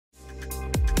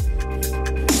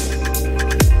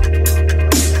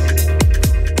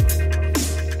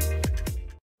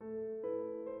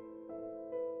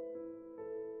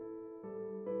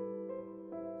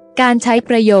การใช้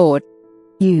ประโยชน์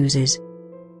uses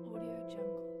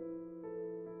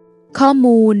ข้อ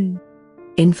มูล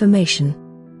information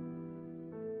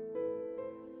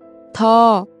ท่อ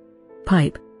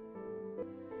pipe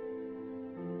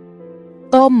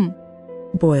ต้ม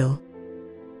boil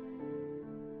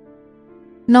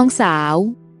น้องสาว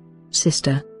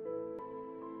sister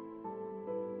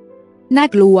น่า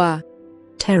กลัว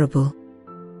terrible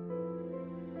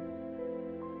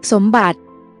สมบัติ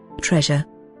treasure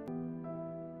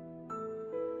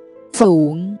ฝู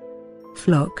ง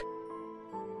flock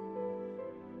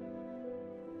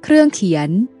เครื่องเขียน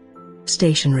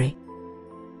stationery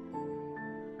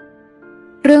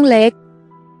เรื่องเล็ก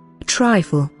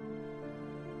trifle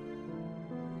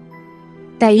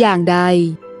แต่อย่างใด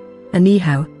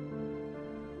anyhow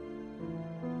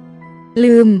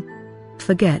ลืม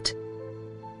forget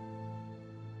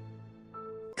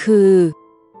คือ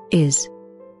is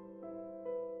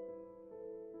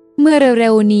เมื่อเร็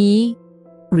วๆนี้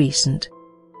recent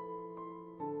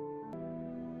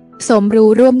สมรู้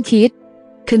ร่วมคิด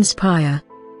conspire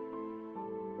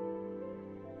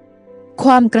ค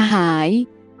วามกระหาย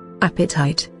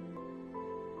appetite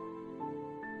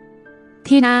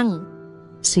ที่นั่ง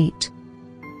seat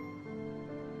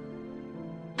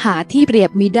หาที่เปรีย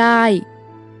บมิได้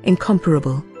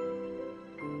incomparable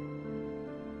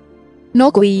น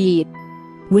กหวีด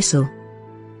whistle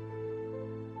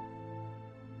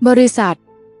บริษัท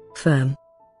firm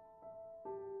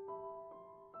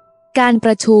การป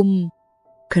ระชุม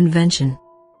convention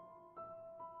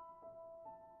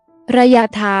ระยะ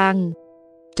ทาง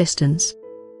distance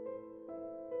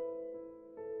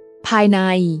ภายใน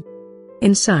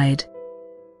inside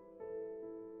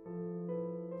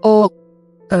อก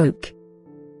oak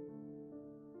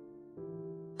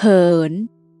เหิน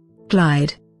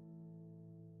glide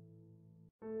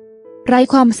ไร้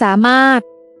ความสามารถ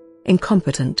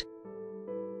incompetent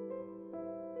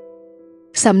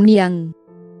สำเนียง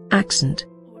accent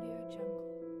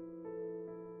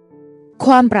ค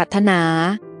วามปรารถนา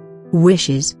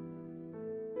wishes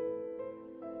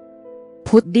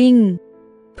พุดดิ้ง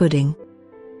pudding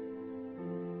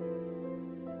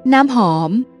น้ำหอ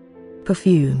ม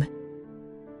perfume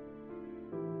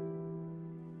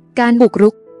การบุกรุ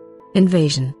ก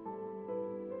invasion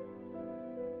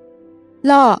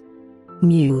ล่อ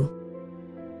mule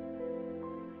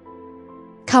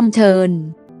คำเชิญ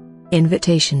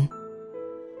invitation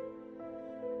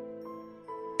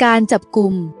การจับกุ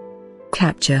ม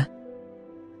capture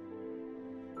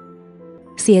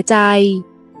เสียใจ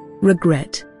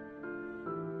regret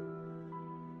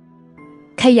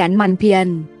ขยันหมั่นเพียร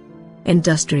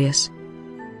industrious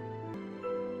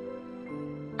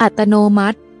อัตโนมั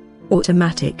ติ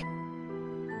automatic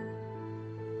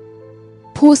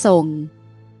ผู้ส่ง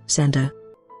sender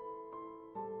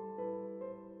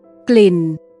กลิ่น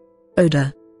odor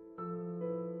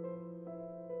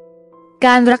ก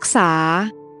ารรักษา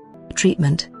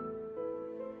treatment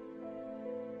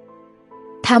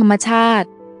ธรรมชาติ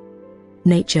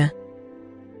nature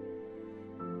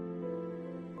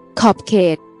ขอบเข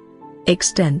ต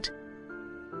extent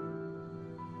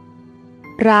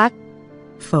รัก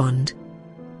fond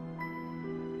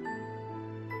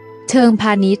เชิงพ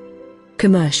าณิชย์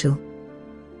commercial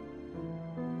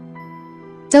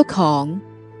เจ้าของ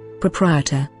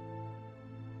proprietor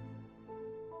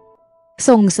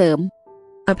ส่งเสริม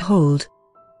uphold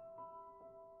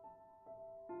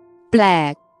แปล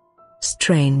ก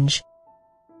strange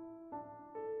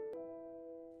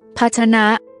ภาชนะ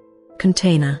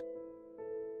container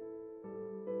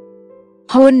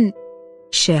หุ้น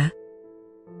share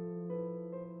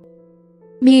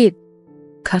มีด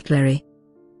cutlery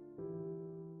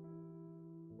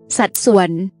สัดส่วน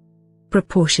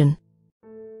proportion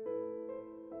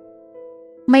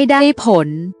ไม่ได้ผล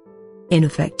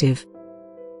ineffective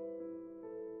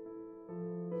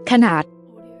ขนาด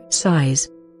size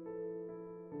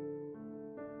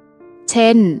เ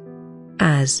ช่น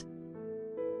as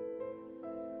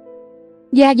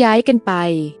แยกย้ายกันไป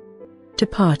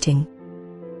departing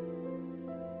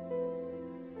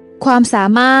ความสา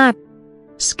มารถ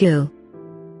skill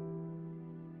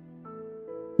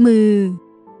มือ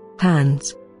hands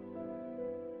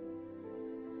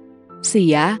เสี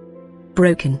ย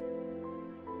broken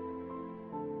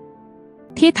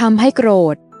ที่ทำให้โกร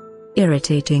ธ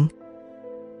irritating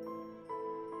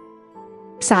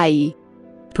ใส่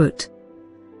put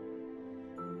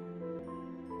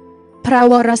พระ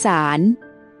วรสาร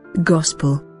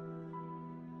gospel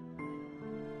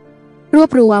รวบ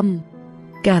รวม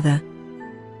gather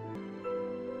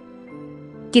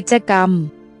กิจกรรม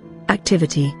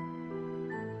activity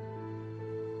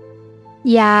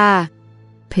ยา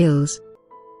pills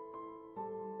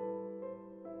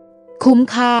คุ้ม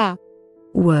ค่า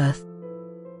worth,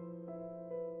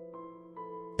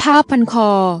 ผ้าพันค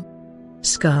อ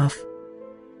scarf,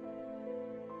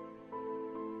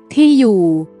 ที่อยู่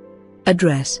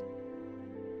address,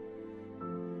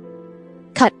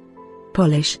 ขัด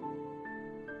polish,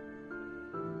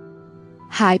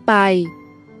 หายไป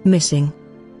missing,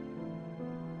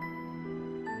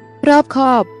 รอบค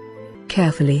อบ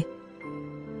carefully,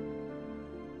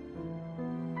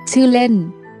 ชื่อเล่น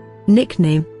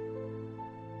nickname,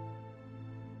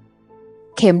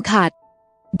 เข็มขัด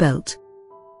belt,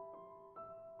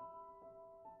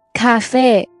 คาเฟ่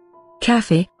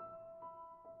cafe,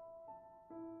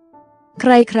 ใ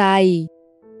คร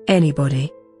anybody,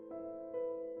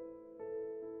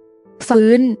 ๆ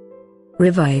ฟื้น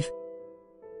revive,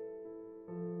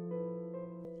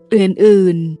 อื่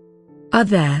น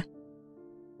other,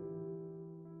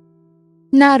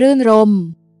 ๆ น่ารื่นรม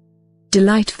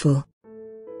delightful,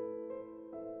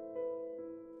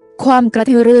 ความกระ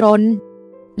ตือรือร้น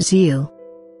zeal,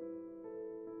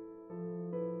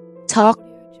 ช็อก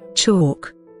chalk,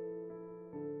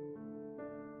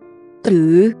 หรื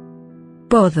อ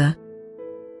bother,